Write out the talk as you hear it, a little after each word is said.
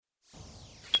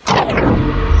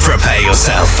Prepare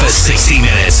yourself for 60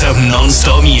 minutes of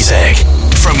non-stop music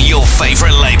from your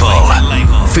favorite label,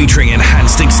 featuring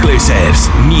enhanced exclusives,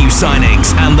 new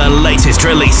signings, and the latest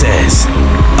releases,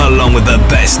 along with the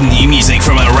best new music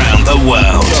from around the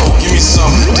world. Yo, give me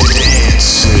something to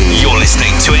dance. You're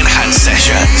listening to Enhanced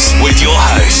Sessions with your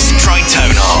host,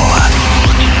 Tritonal.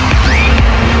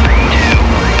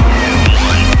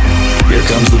 Here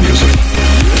comes the music.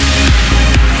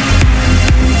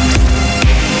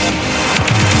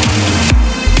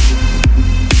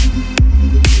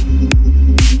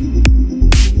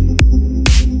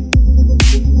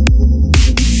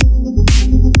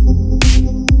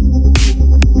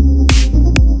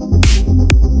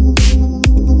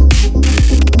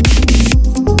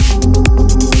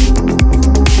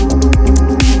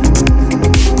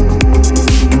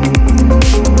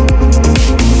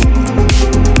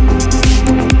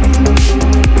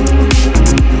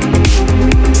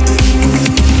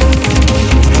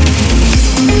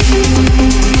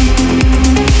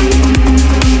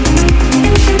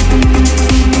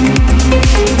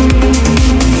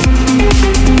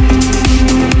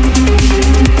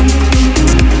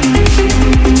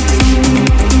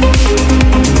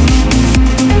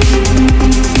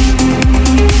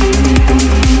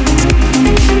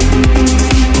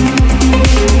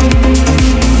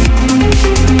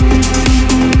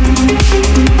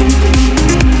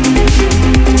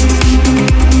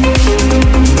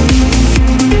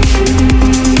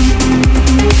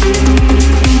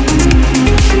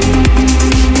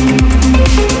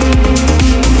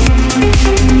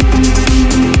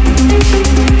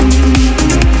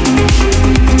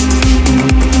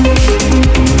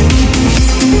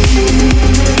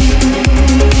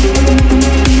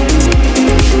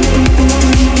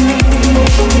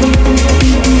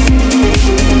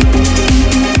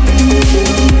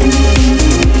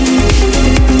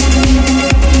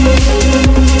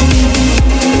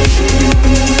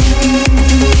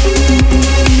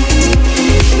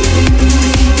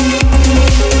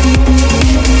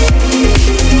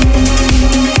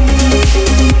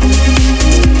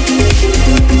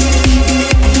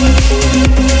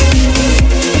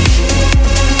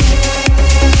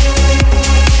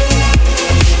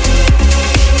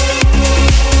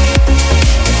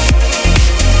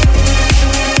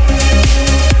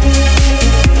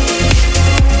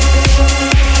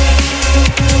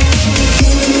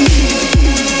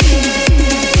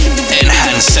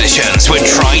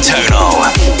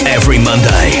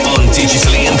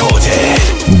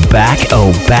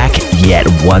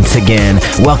 Once again,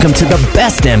 welcome to the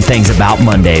best damn things about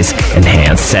Mondays,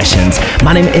 Enhanced Sessions.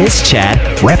 My name is Chad,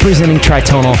 representing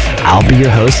Tritonal. I'll be your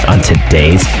host on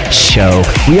today's show.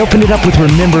 We opened it up with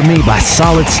Remember Me by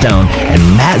Solid Stone, and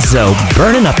Matt Zoe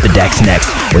burning up the decks next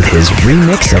with his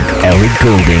remix of Ellie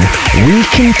Goulding. We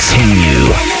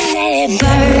continue. Let it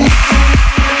burn.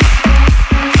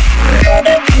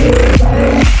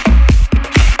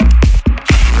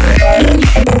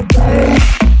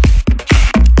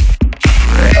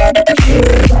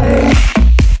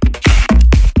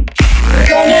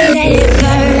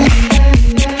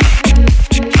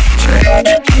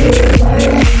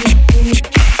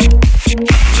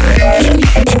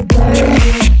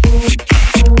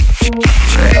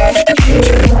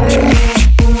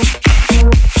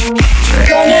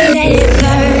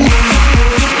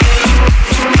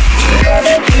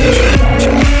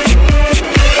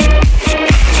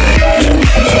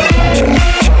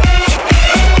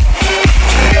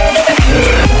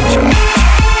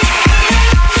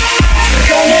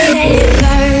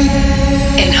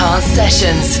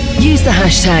 Use the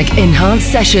hashtag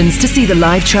Enhanced Sessions to see the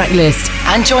live track list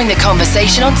and join the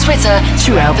conversation on Twitter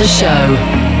throughout the show.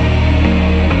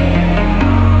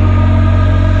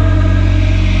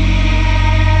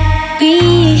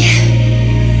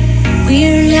 We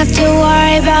don't have to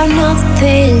worry about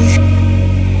nothing,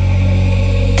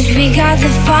 'cause we got the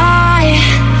fire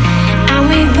and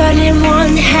we burning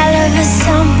one hell of a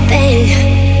something.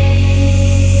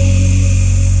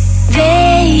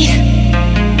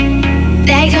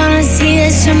 They're gonna see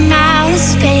us from outer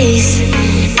space,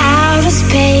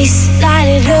 light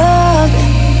it up,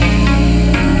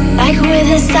 like we're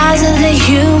the stars of the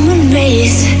human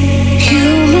race.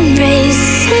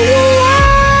 And the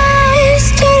lights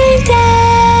turning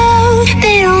down,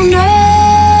 they don't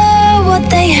know what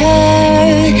they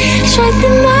heard. Strike the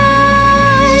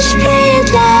march, play it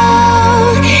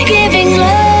loud, giving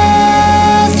love.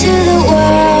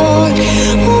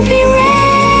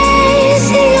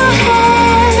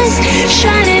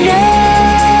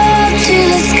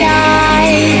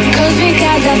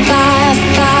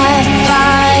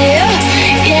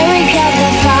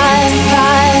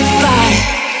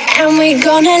 we're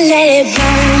gonna let it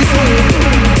burn.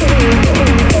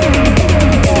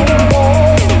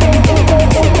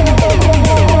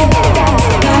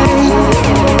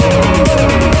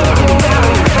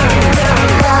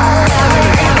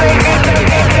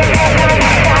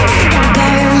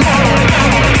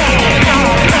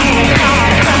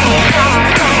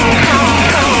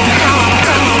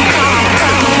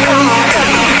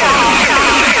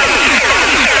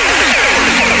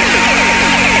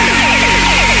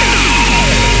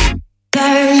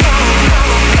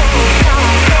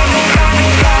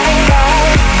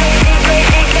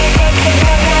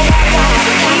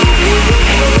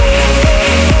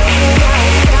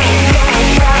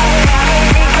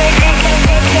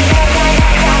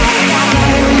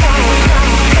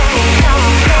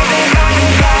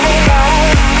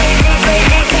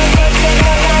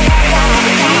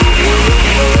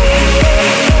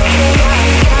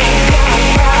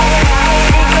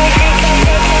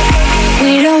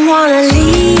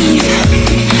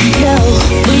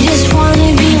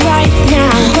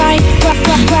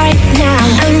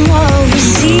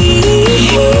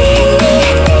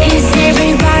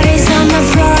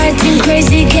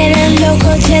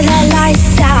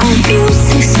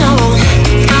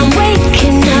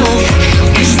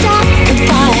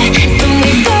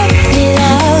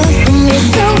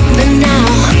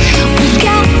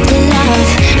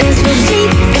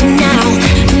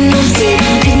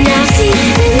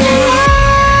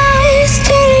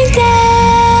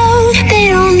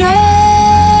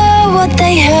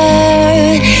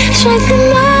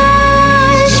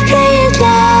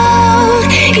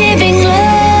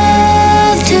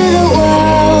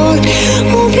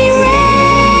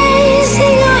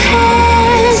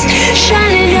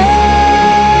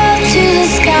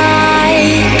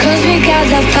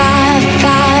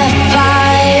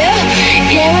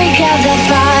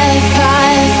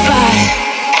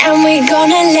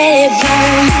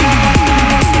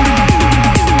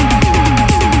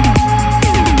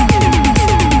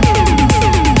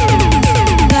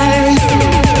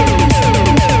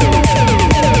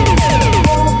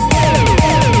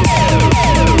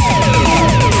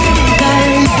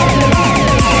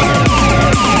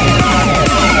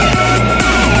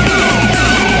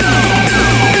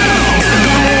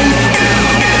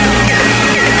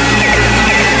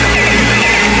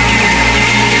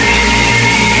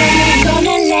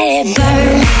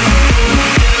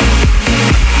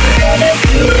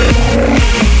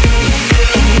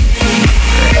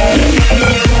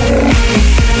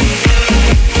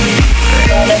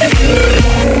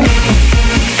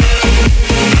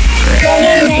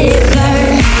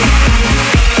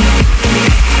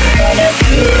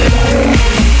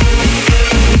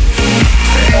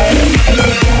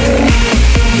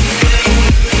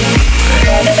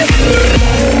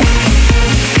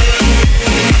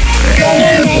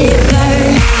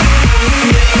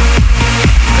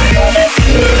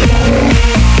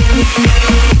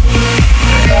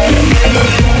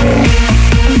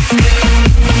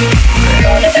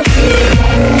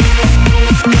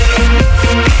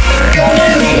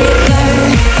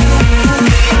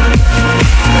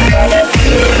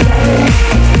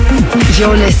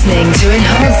 You're listening to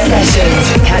Enhanced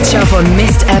Sessions. Catch up on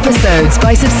missed episodes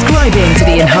by subscribing to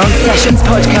the Enhanced Sessions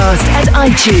podcast at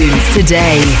iTunes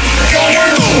today.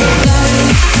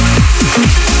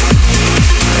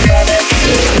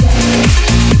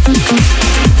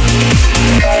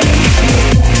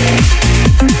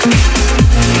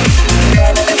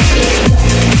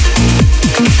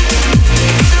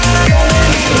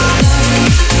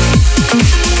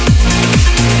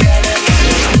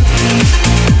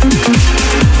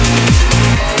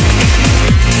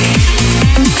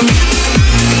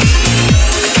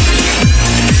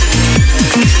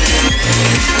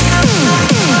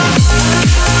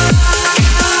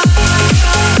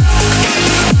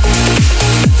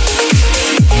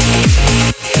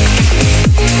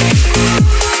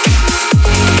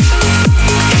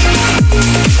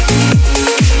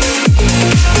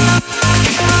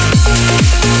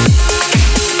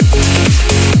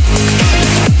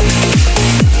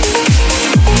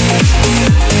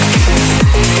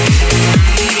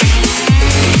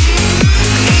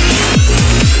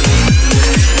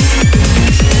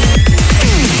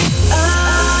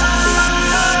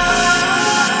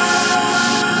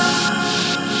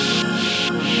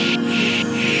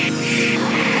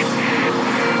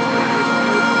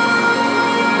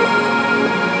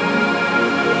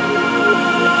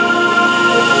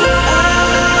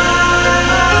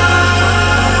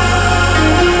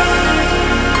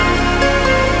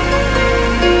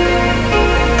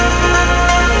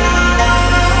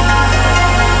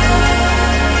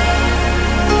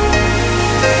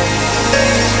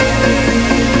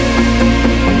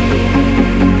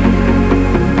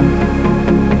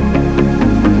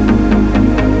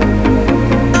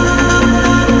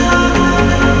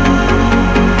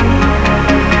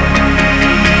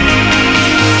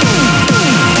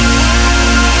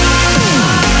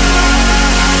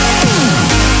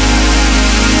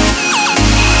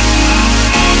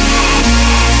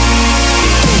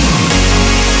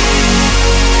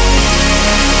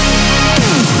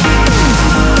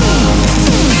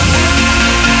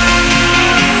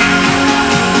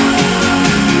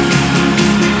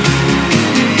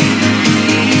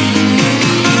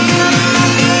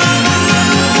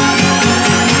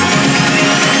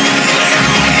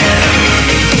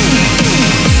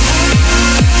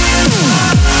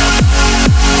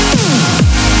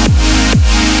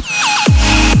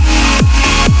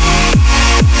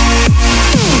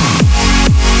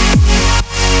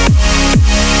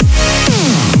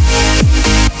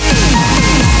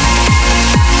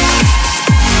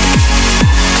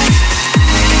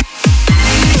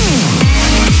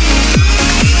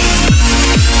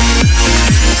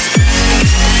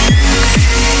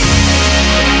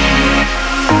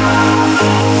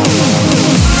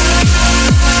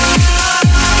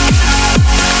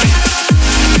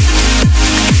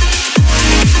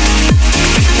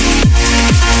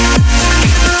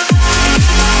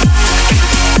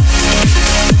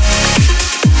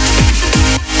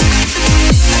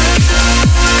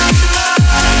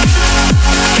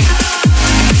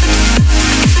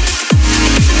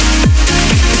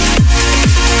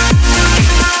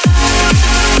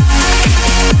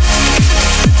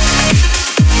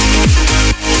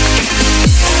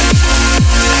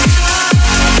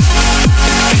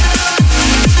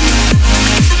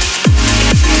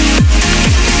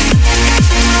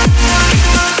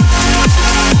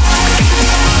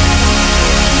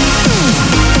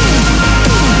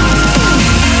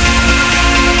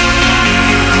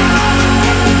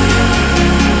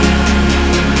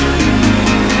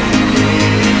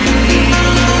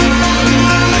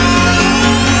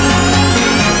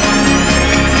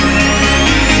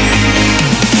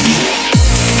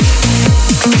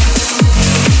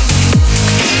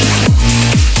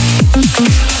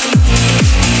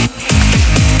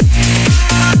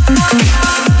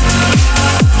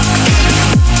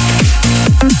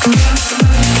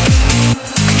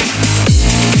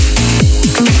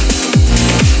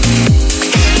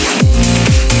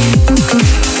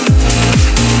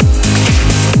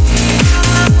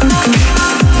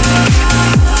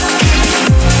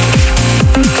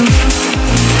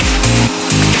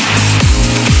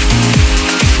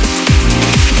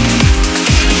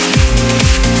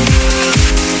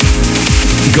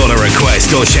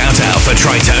 request or shout out for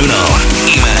Tritonal,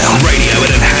 email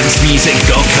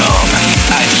radio@enhancedmusic.com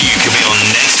and you could be on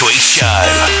next week's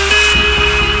show.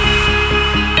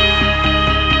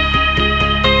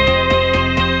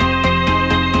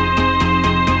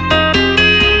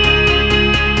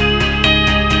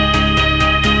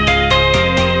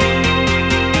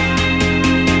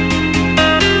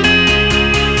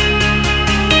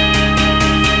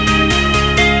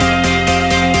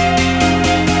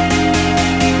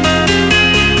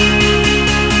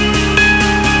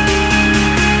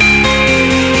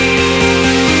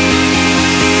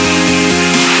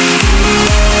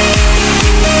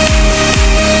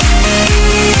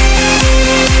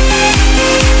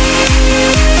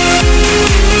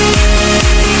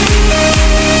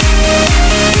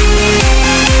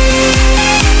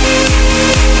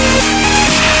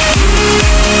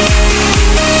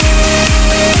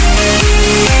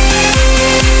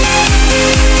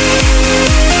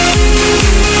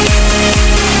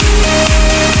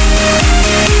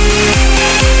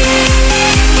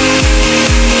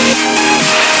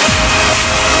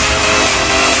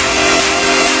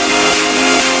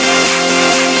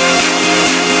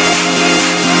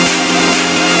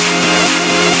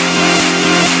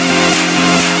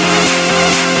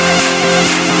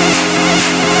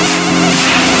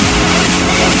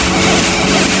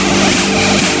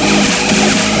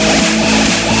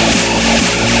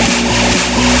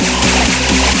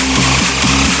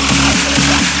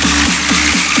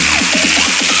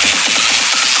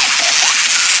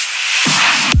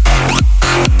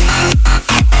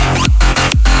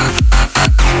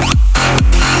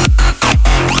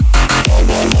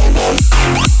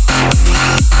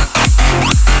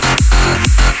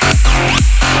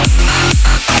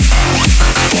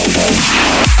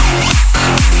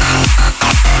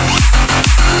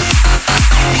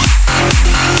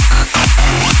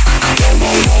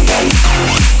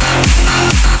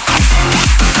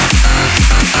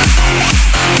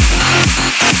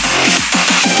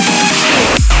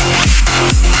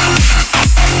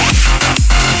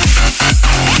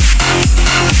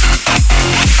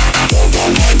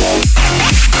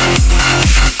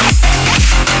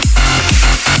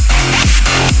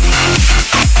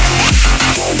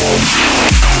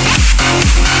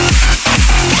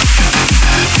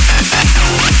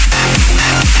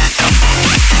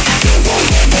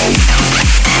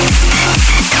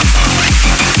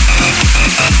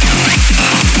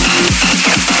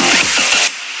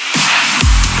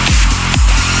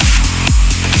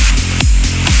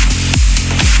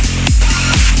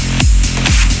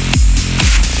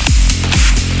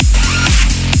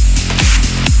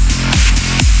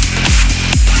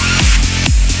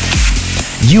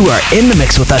 You are in the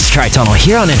mix with us, Tritonal,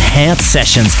 here on Enhanced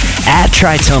Sessions.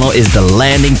 @Tritonal is the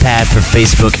landing pad for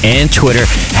Facebook and Twitter.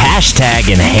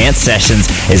 #Enhanced Sessions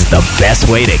is the best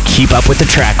way to keep up with the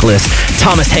track list.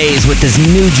 Thomas Hayes with his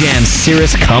new jam,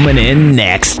 Cirrus, coming in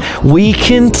next. We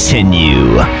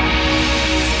continue.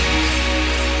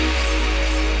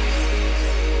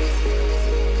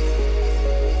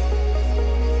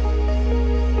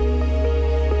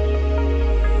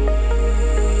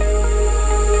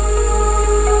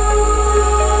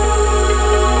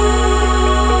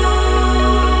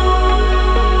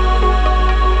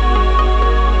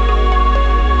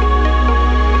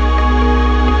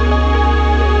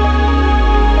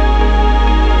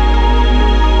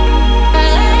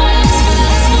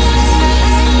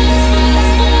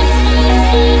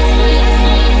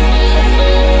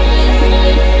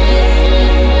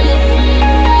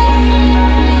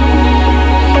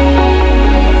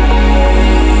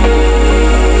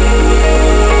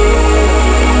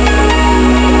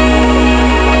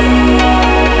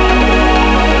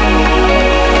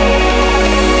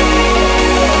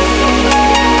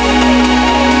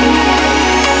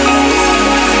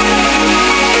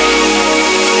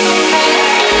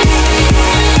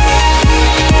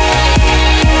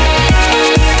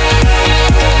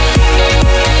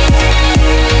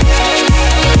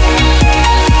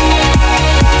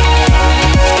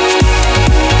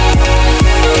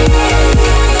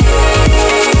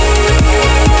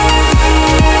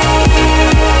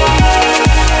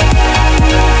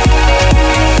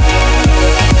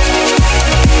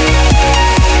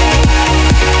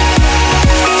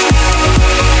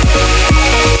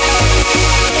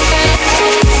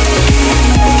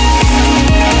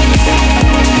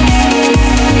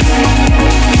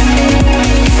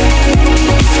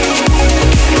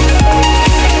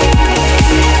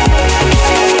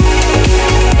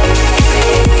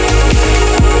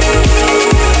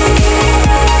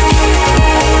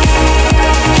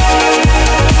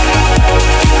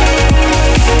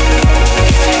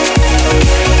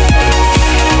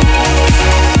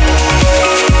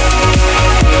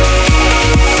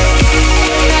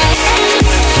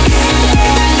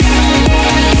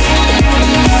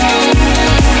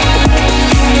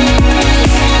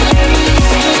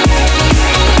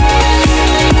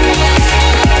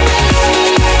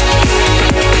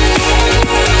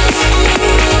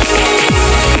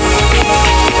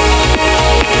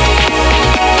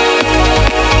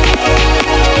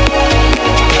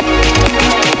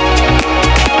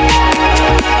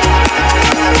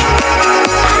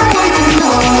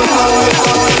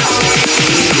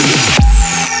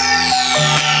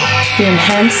 The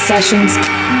Enhanced Sessions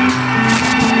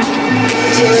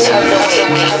Tune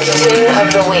of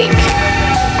the Week.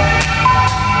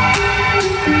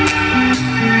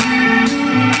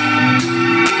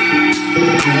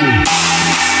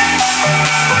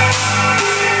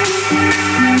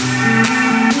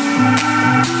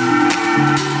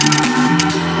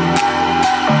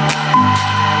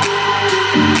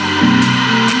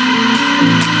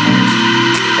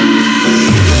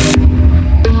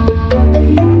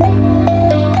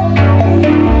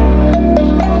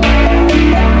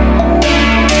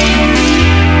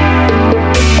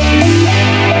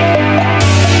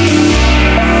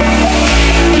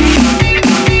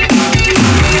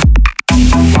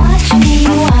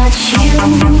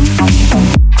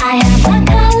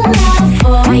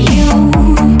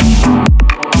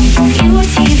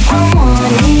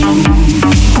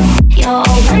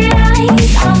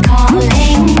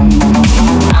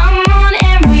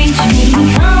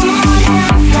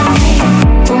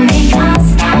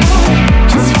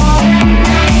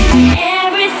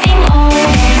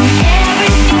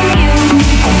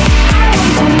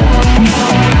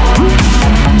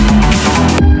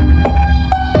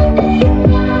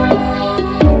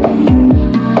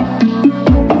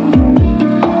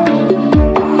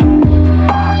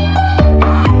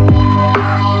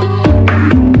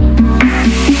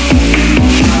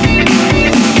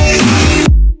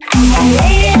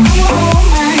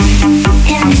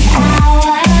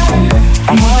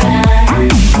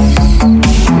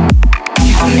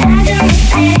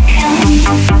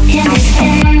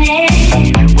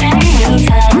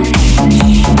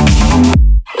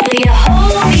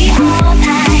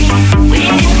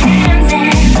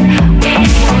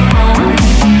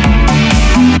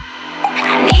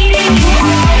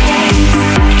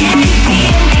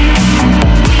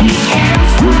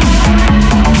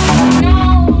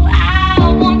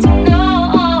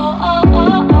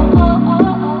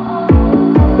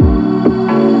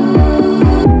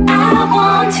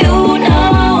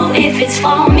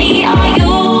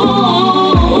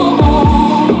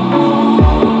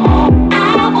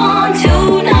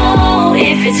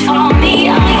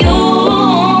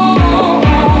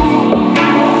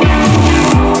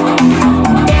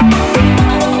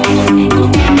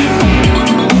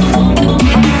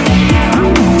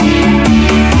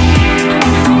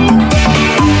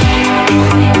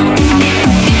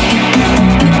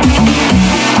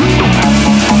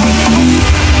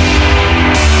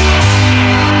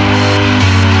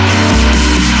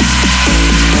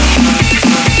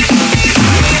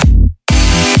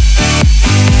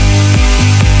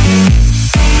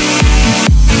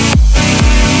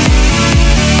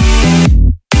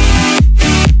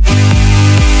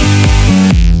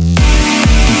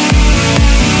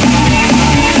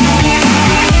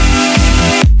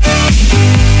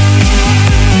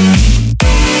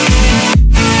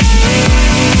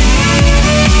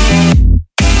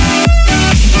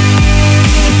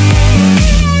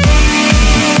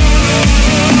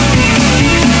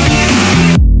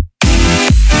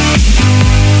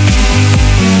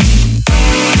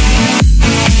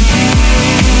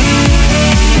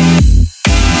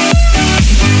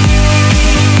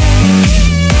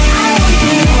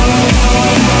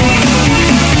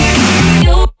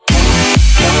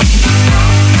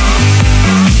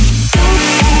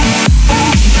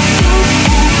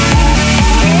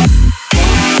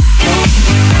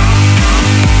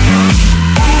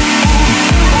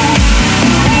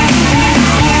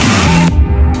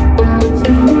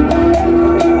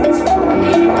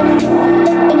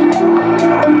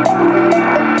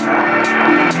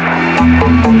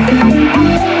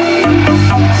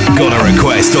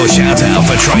 Or shout out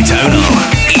for Tritonal.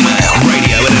 Email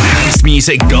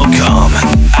radio@enhancedmusic.com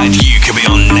and you can be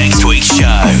on next week's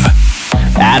show.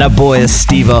 Attaboy,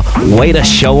 Estiva. Way to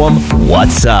show 'em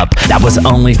what's up. That was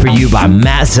Only For You by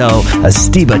Mazzo.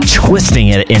 Estiva twisting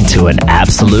it into an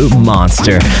absolute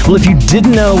monster. Well, if you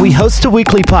didn't know, we host a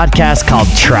weekly podcast called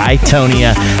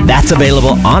Tritonia. That's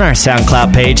available on our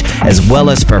SoundCloud page as well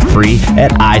as for free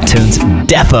at iTunes.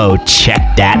 Defo,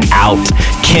 check that out.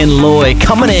 Ken Loy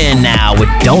coming in now with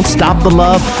Don't Stop the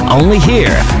Love, only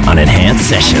here on Enhanced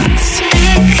Sessions.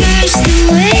 Curse the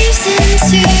waves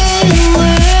into the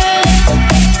world.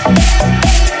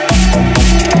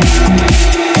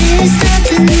 There's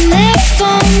nothing left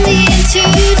for me to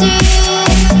do.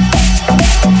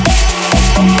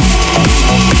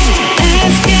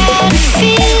 I've got a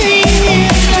feeling in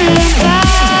my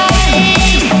body,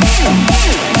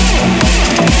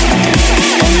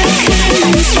 and the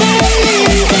current's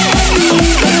running down the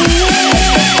road.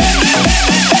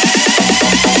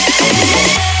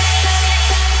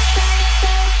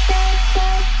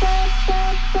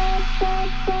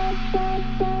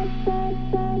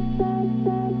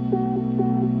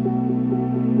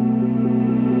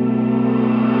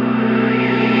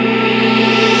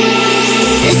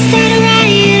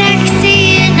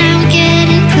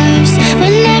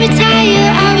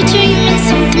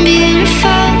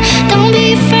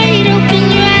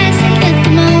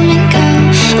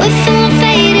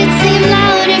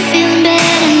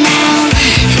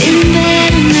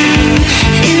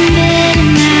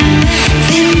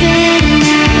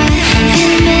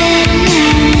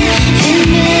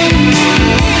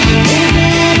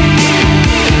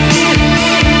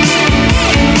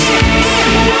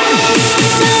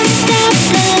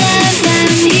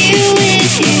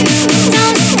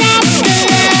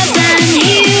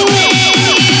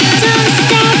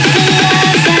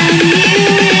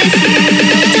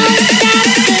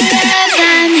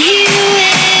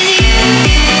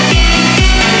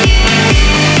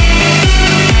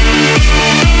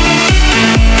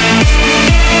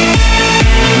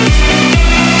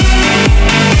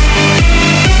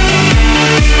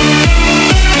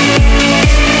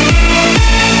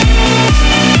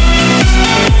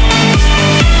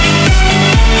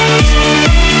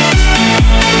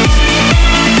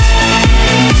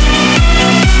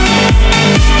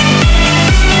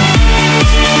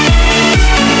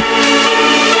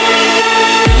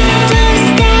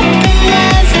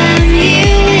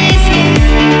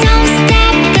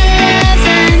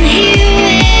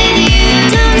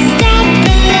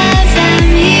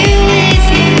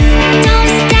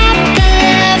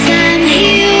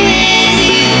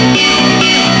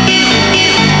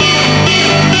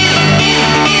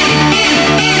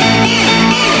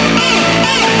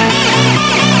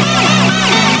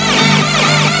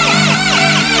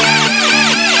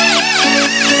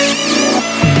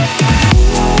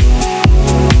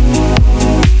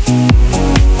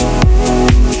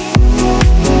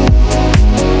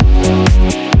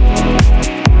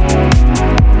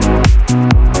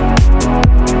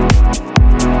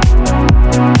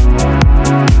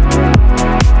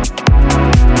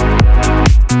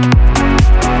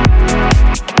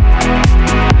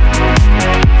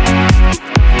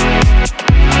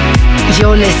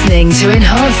 You're listening to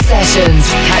Enhanced Sessions.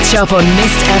 Catch up on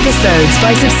missed episodes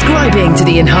by subscribing to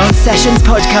the Enhanced Sessions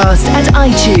podcast at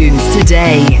iTunes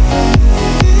today.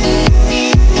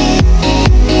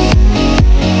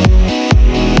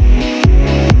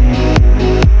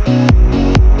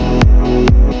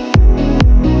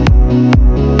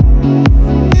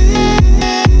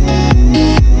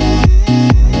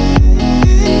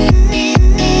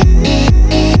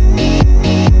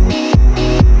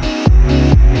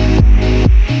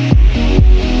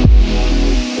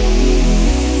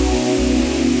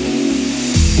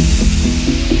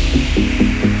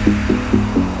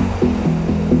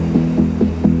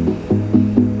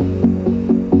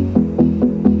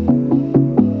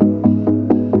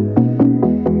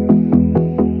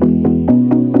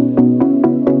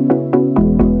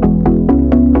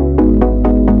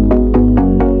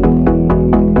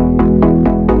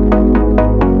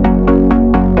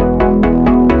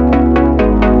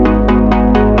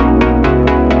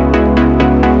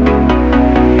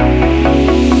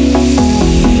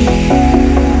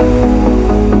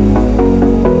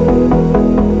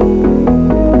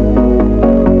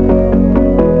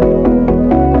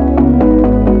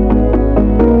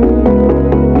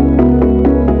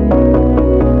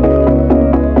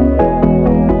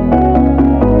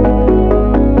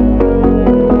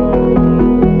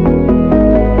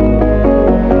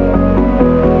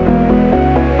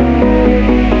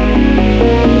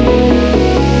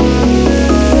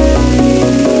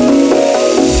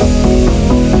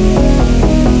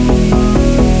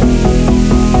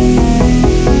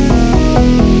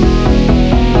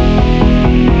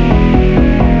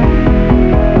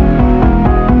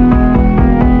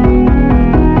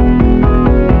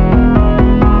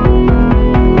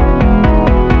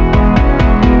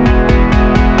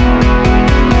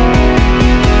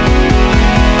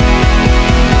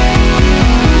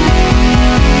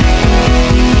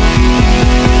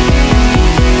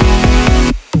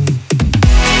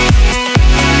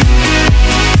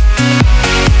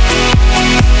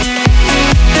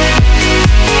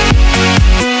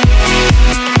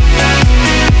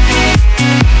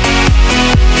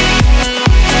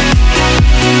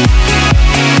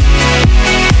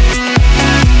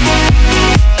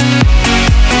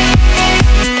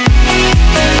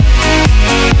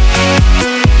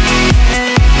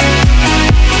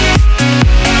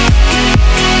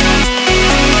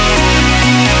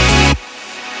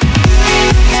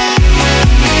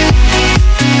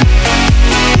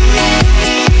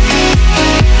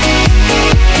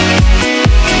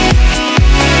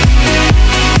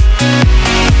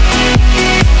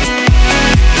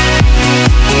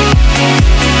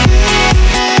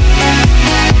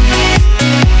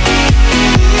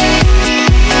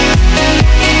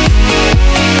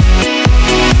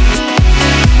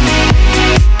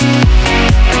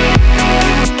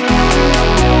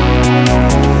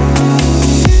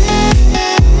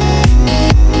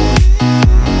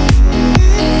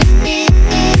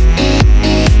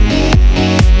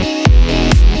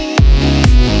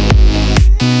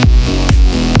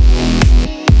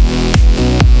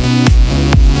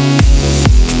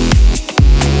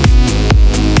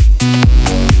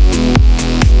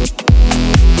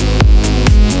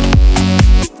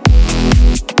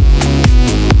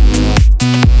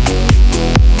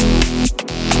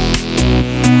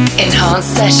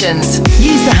 Sessions.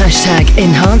 Use the hashtag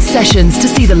Enhanced Sessions to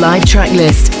see the live track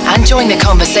list and join the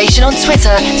conversation on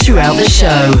Twitter throughout the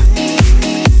show.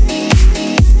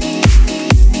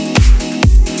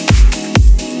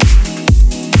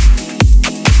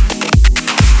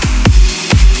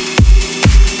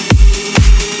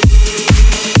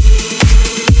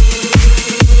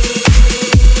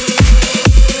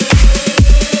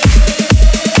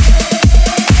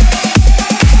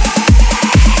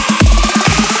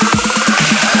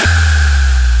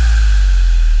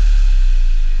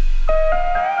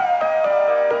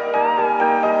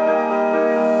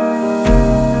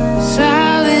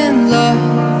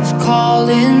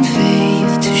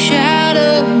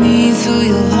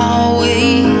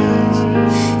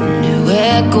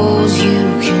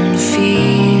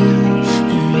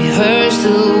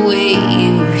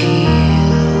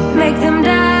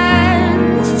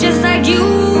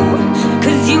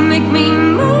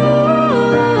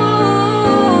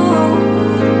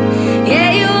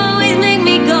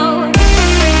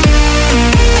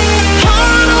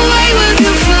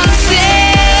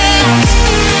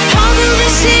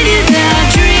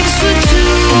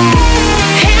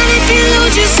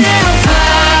 Just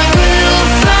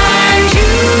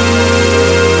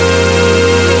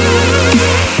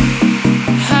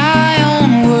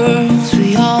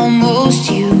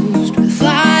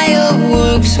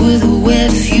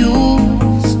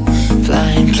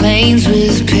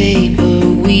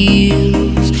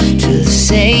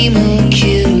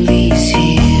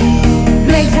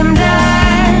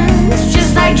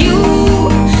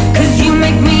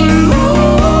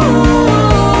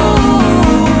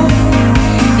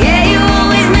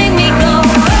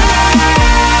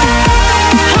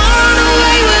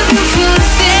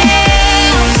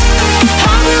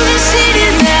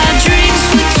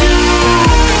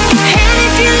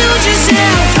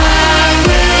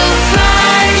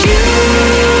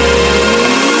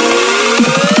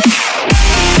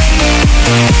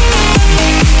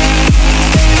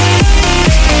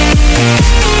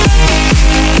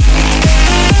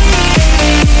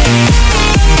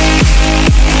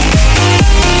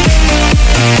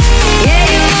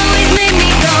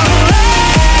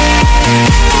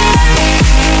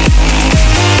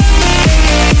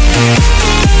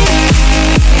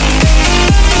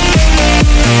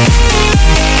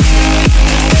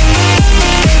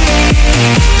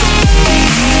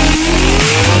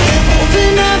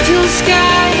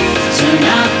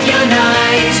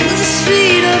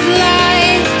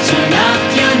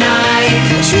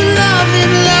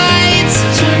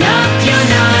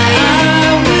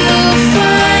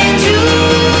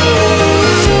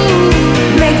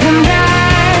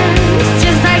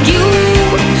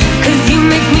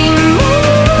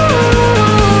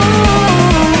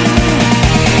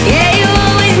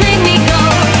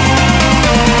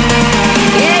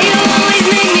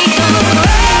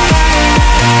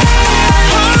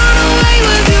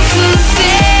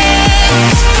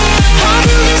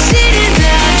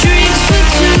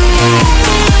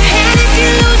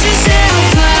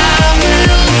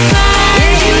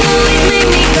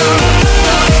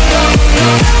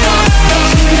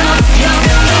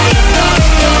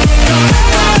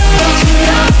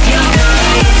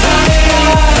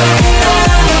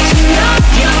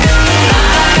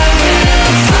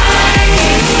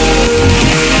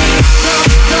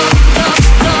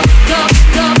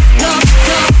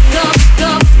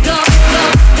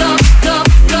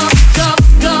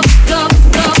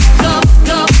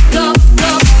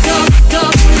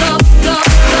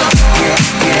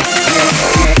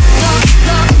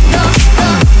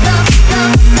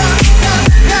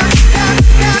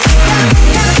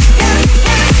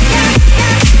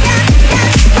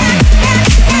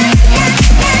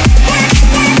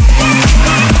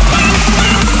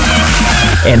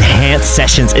Enhanced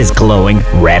Sessions is glowing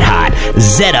red hot.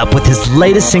 Zed up with his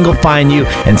latest single, Find You,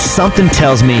 and something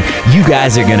tells me you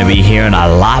guys are going to be hearing a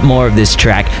lot more of this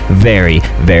track very,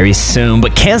 very soon,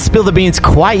 but can't spill the beans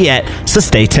quite yet, so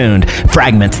stay tuned.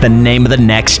 Fragments, the name of the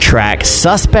next track.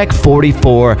 Suspect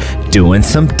 44, doing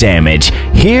some damage.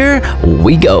 Here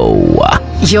we go.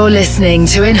 You're listening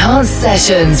to Enhanced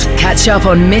Sessions. Catch up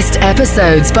on missed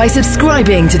episodes by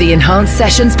subscribing to the Enhanced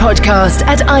Sessions podcast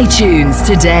at iTunes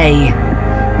today.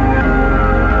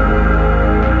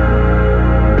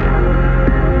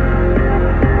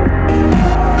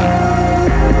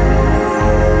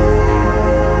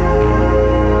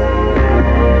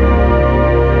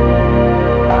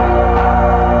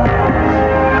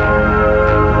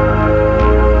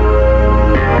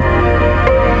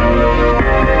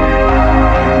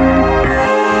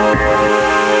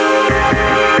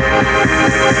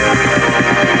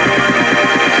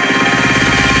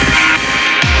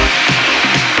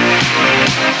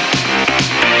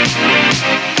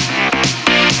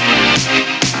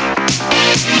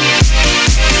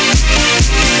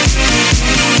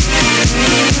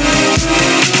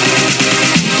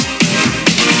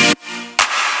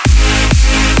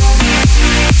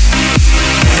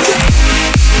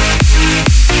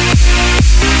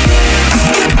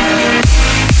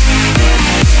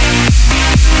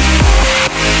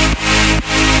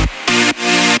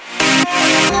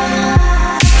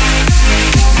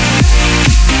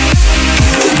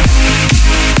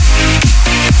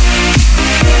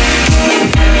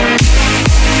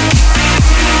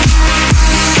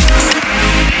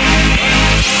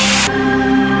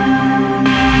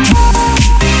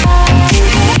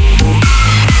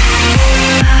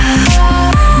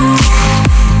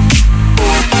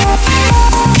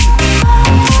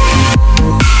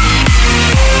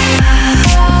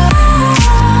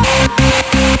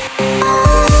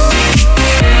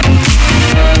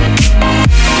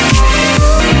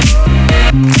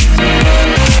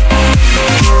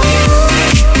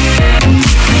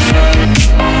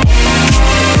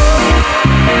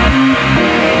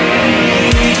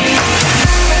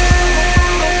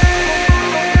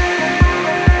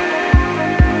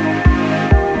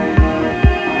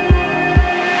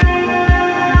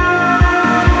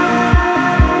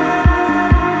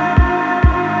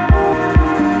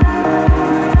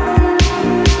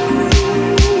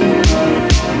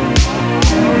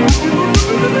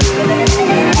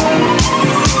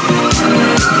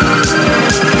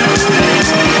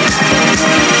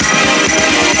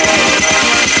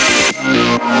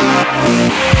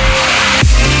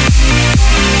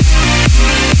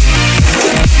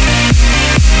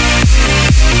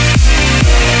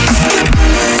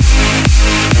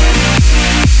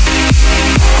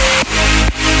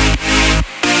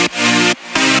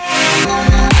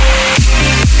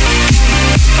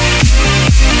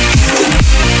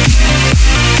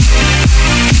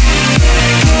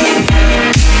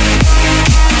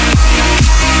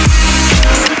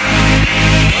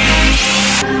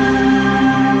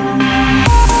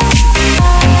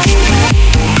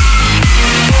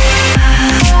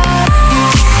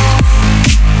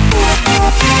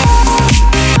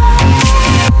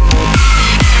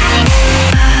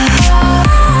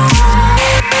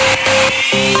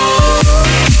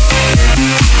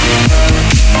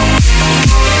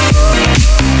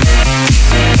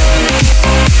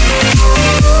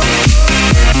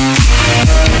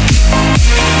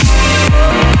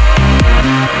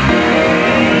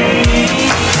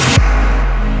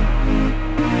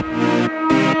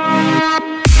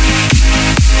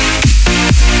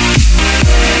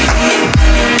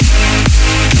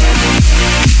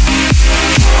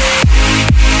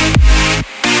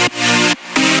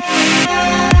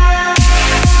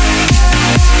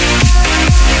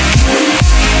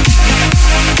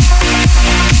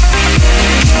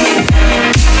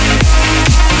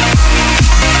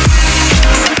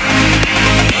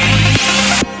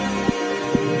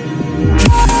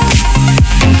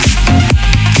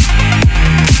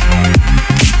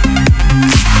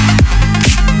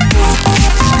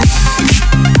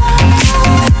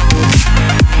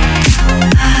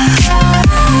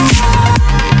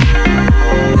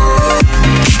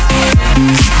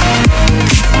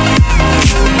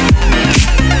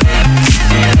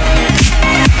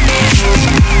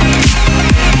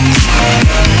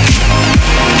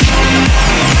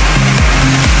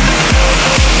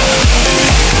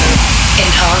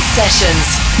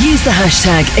 Use the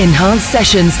hashtag Enhanced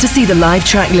Sessions to see the live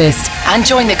track list and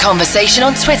join the conversation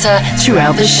on Twitter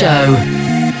throughout the show.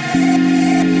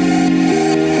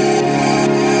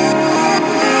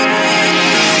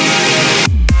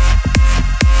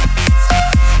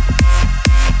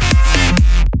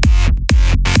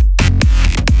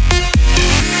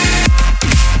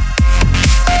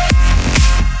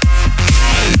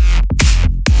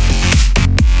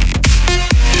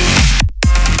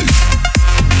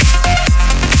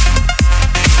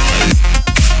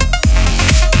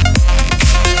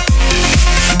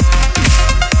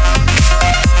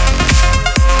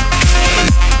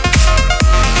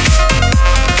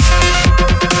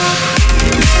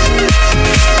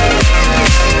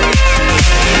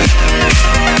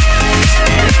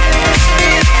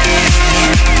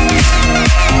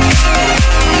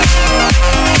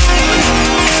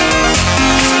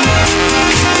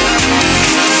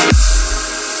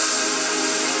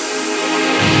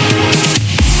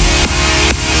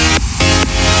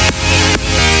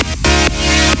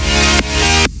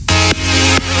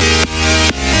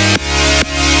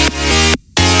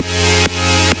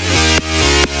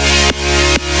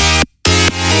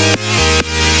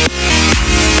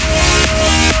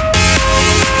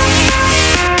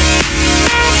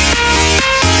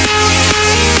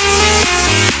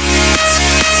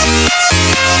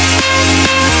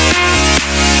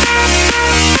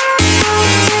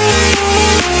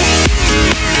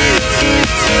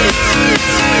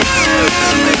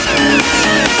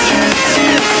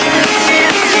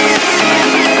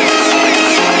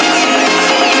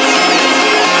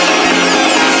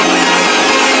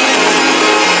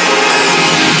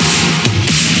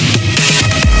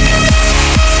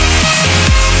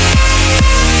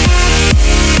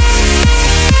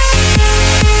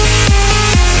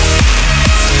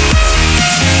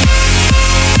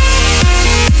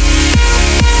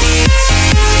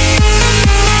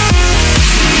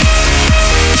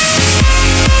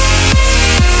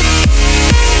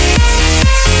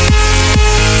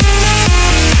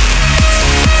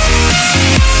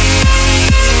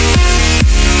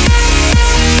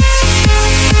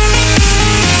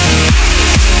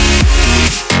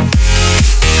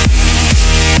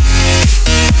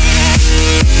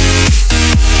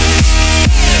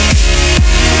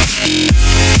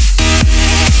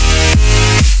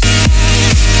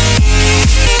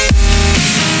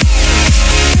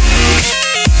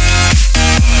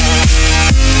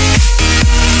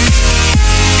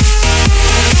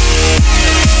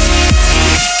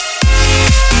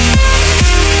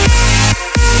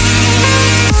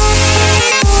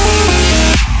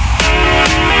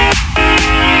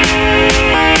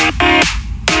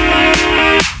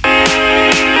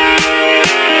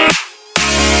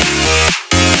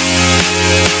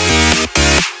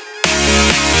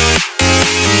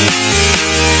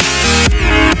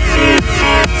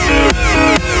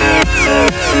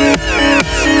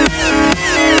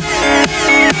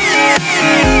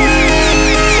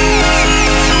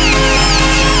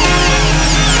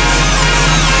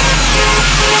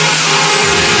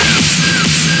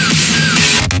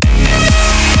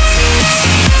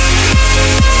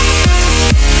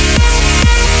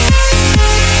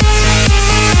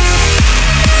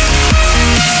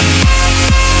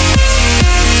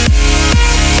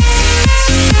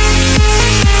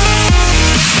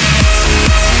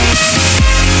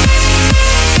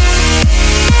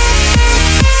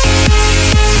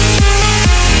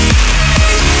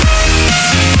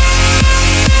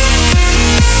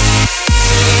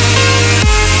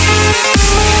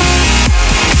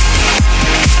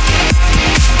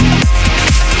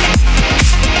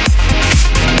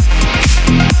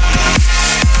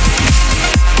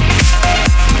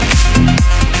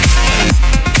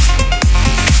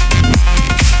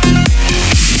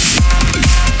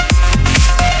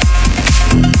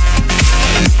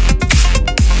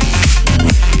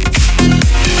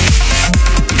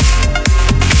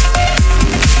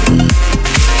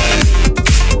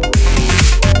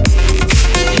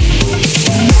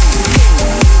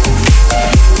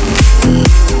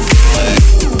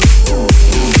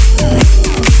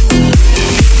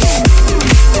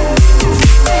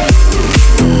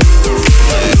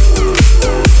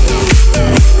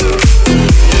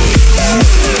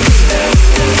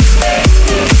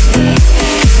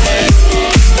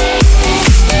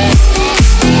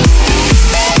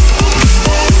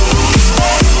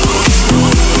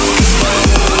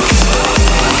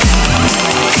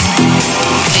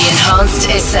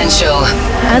 Essential.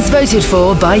 As voted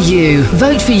for by you.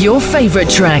 Vote for your favorite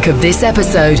track of this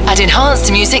episode at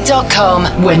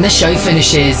enhancedmusic.com when the show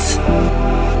finishes.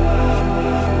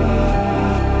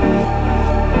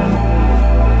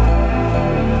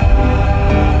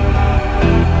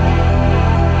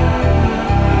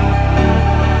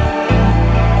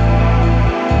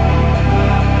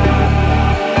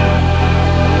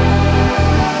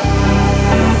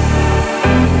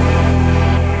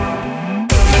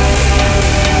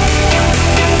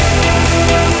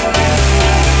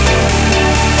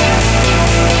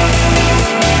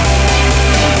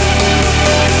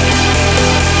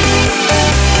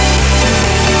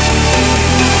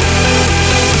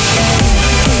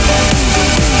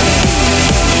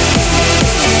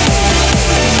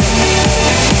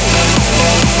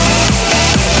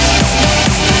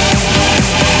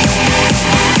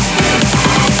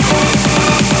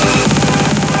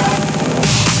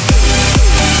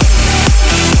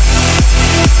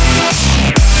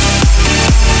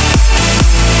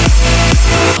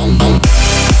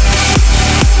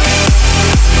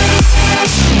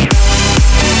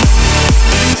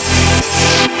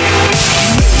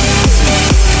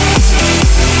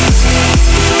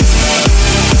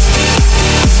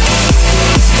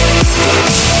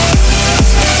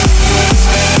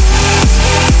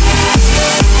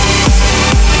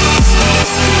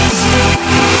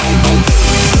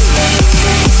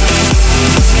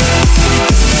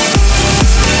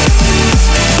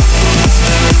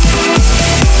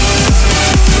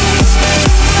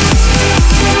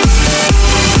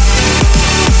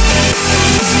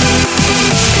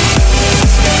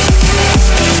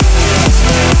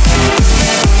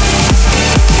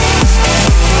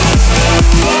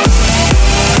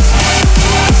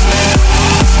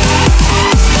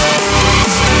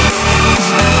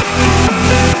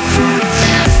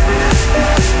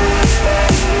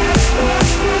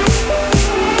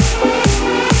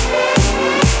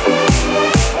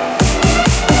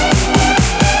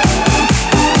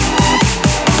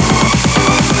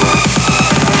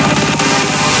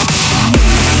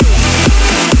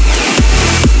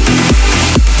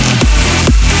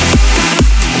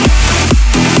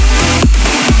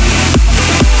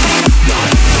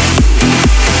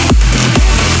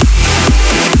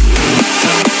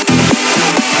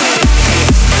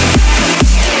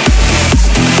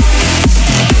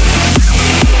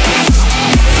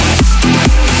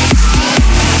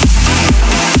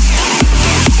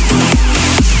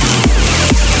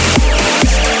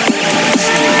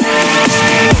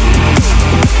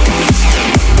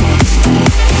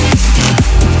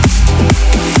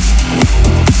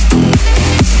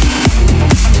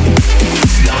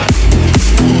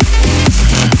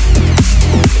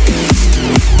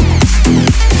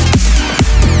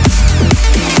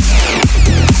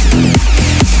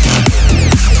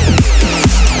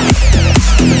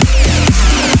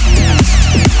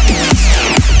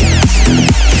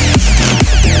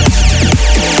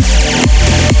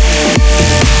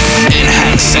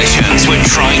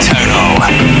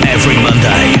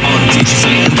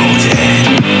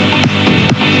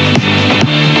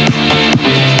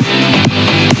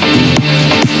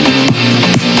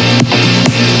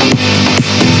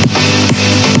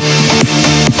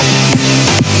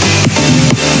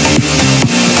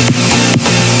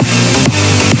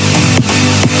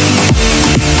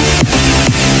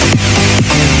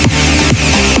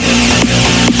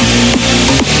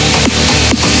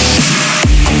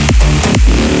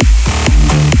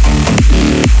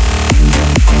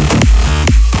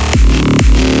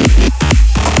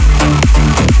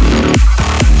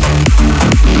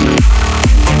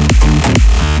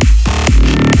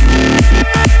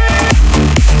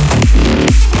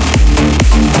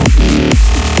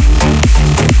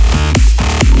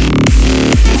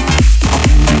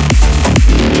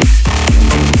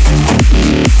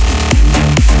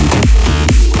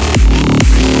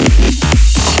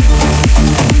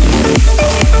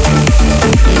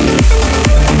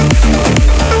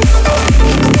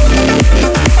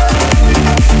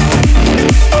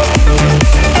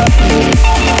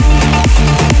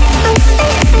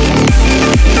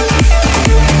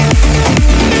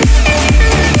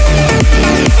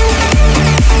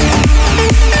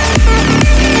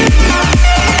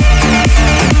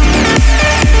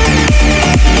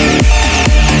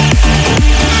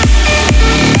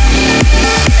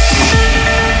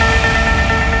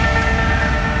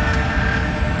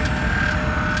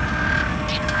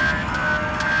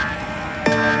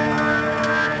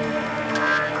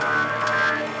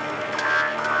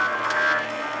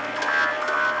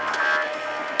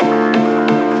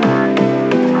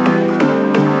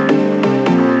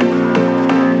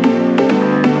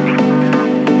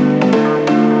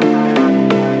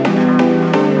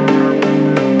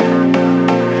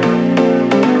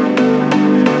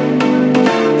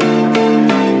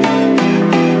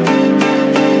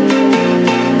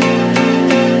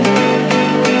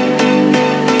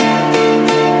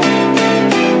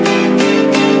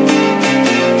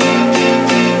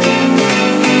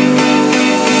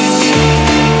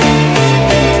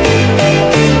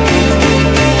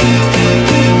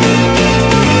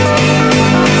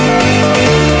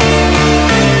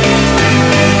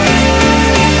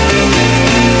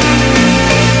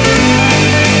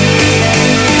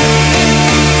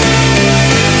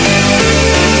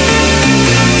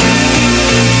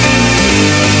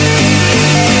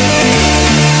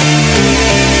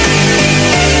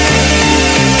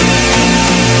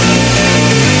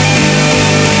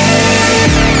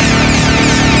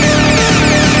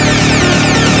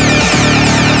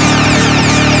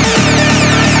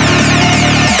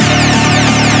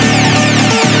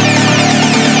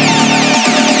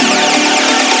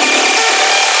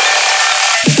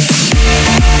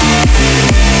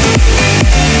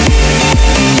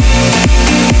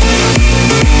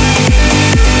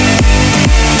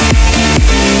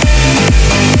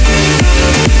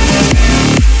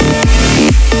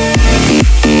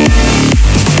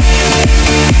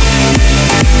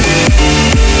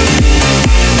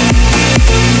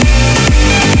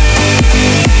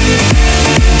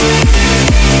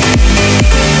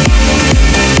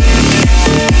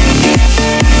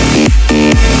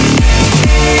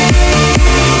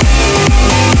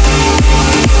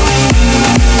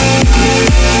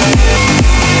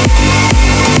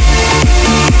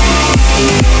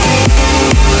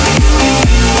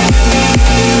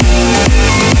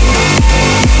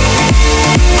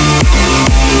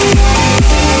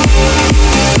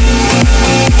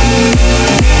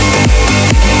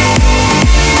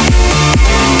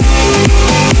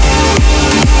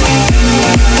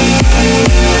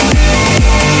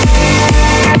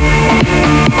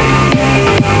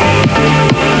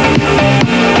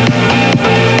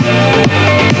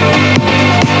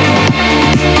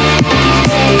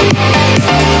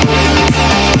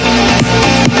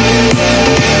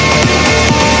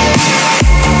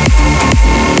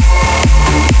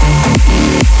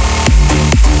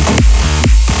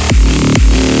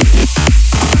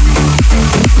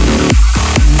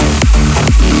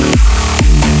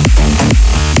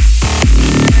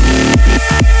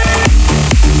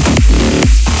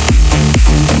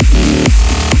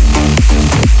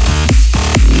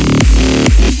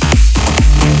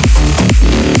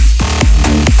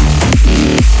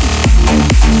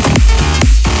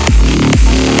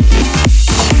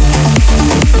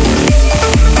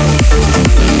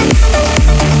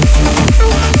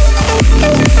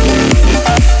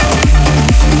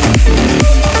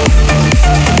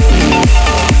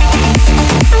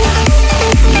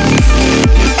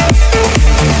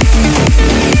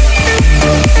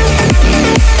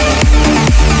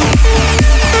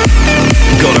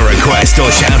 request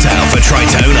or shout out for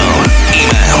Tritonal,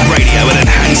 email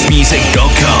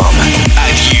radio@enhancedmusic.com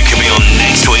and you can be on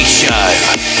next week's show.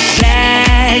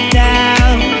 Blacked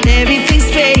out, everything's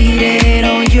faded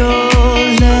on your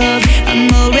love.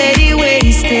 I'm already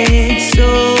wasted,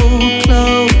 so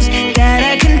close that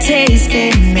I can taste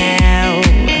it now.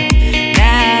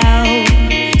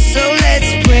 So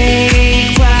let's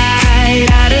break right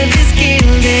out of this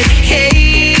gilded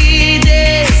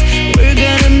cages. We're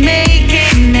gonna make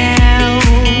it now.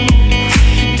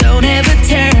 Don't ever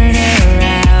turn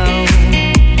around.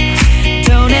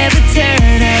 Don't ever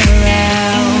turn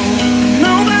around.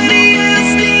 Nobody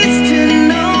else needs to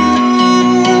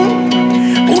know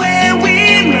where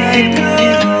we might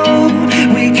go.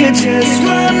 We could just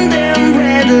run them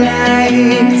red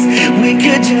lights. We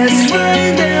could just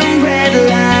run them red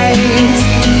lights.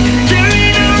 There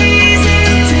ain't no reason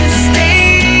to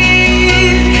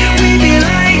stay. We'd be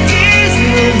like years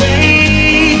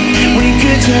away. We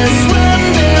could just run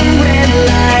them red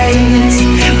lights.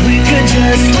 We could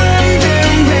just run them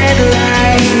red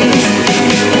lights.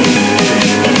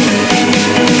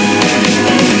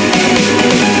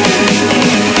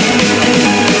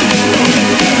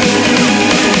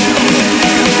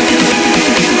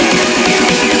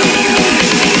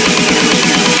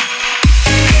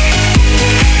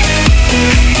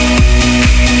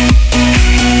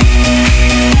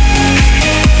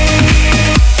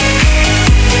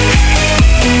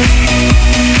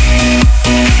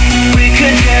 We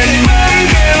could just run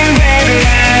them red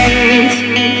lights.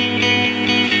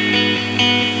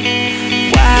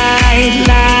 White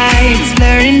lights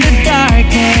blurring the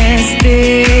darkness.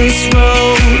 This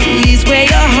road leads where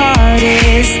your heart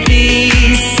is.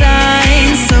 These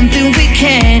signs, something we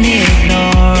can't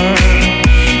ignore.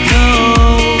 No,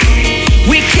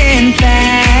 we can't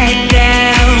back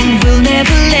down. We'll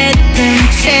never let them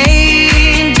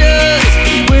change us.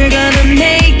 We're gonna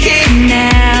make it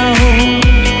now.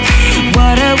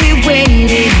 What are we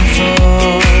waiting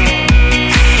for?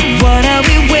 What are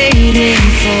we waiting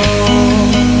for?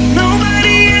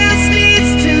 Nobody else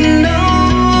needs to know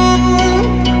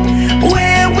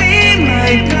where we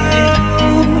might go.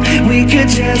 We could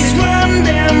just run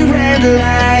them red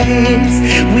lights.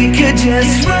 We could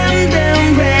just run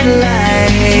them red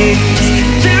lights.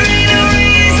 There ain't no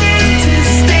reason to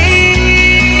stay.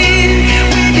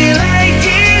 We'd be like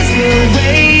years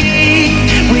away.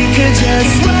 We could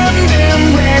just run them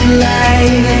red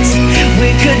lights. We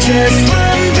could just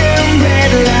run them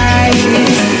red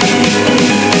lights.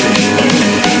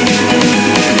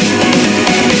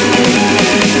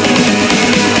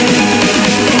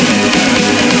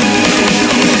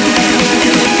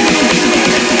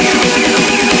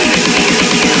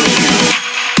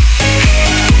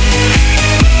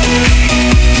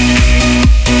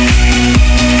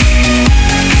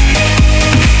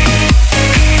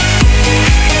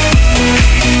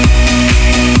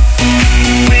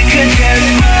 We could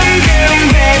just run them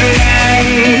red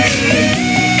lights.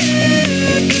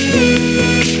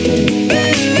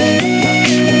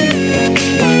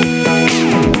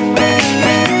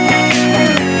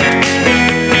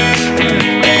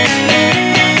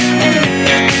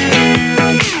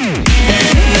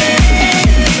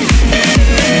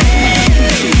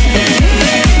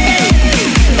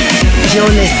 You're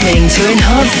listening to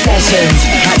Enhanced Sessions.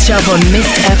 Catch up on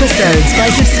missed episodes by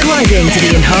subscribing to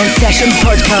the Enhanced Sessions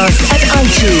podcast at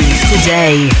iTunes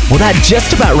today. Well, that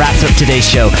just about wraps up today's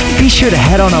show. Be sure to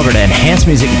head on over to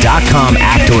enhancedmusic.com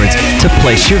afterwards to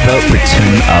place your vote for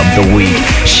Tune of the Week.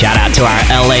 Shout out to our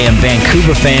LA and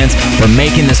Vancouver fans for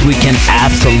making this weekend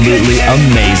absolutely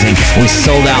amazing. We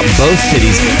sold out both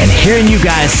cities, and hearing you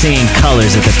guys singing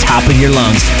Colors at the top of your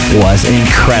lungs was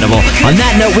incredible. On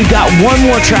that note, we've got one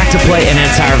more track to play, and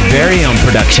it's our very own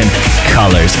production,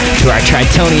 Colors. To our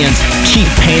Tritonians, keep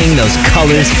painting those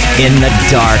colors in the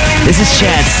dark. This is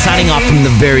Chad signing off from the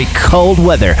very cold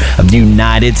weather of the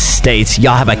United States.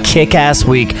 Y'all have a kick-ass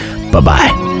week.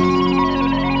 Bye-bye.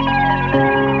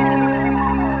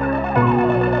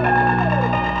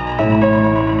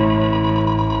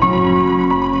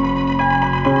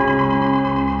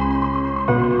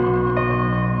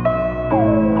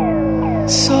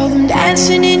 Saw them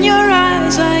dancing in your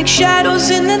eyes like shadows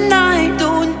in the night,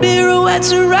 doing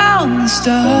pirouettes around the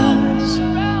stars.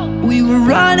 We were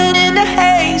running in the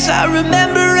haze, I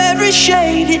remember every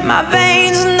shade hit my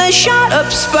veins and they shot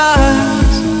up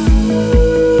sparks.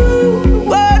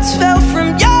 Words fell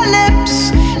from your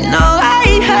lips and all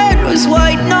I heard was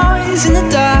white noise in the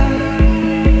dark.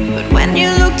 But when you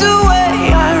looked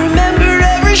away, I remember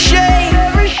every shade,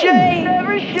 every shade,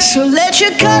 every shade. So let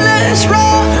your colors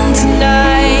run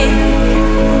tonight.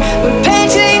 We're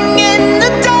painting in the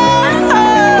dark.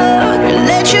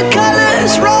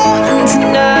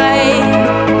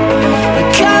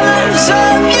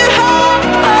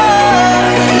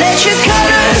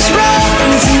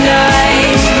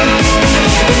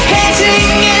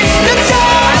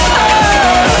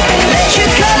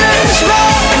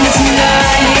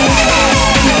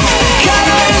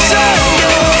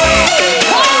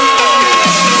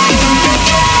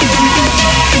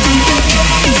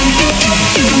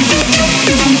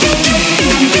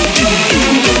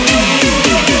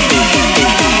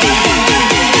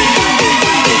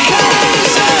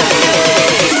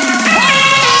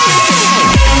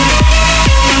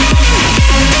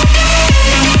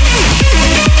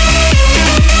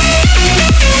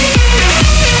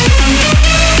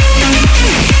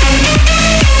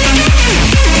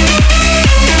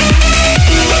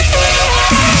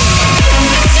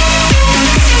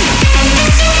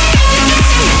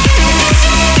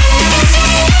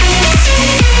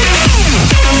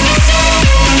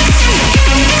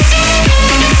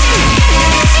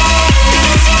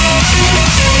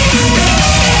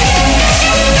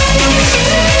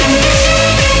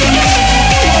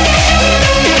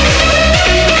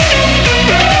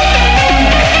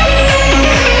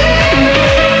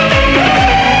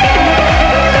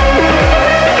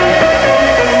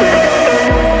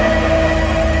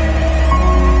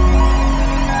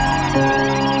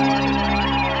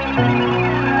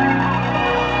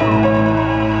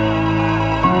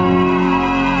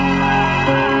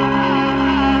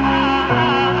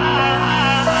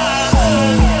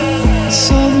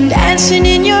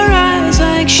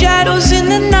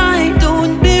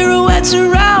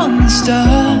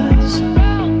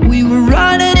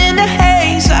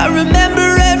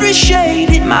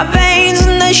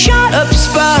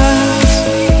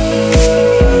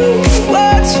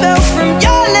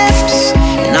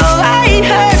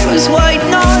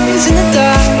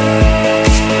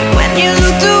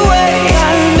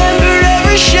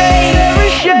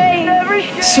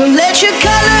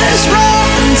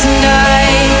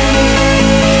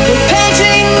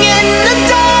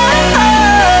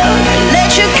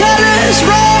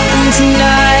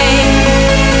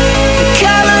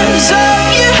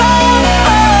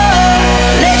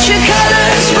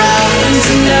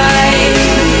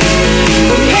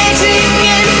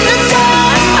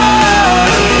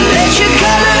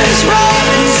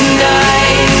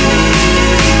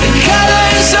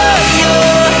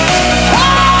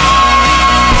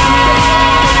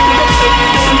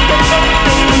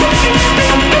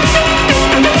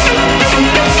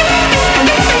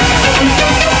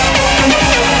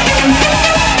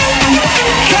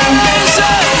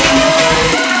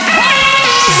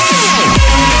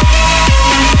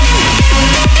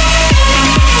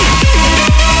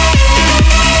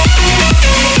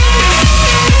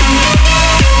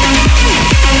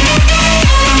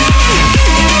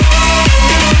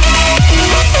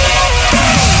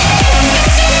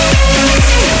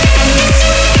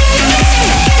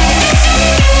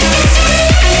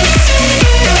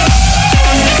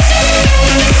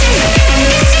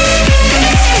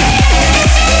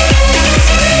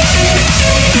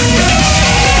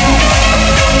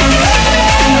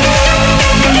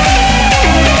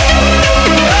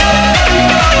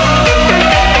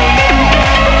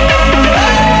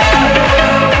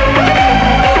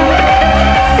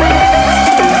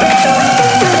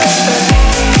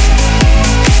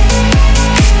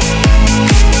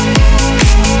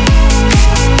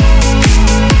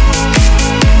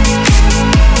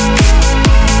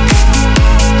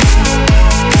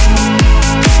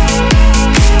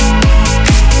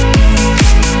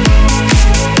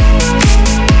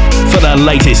 the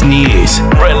latest news,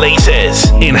 releases,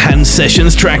 enhanced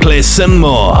sessions track lists and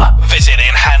more. Visit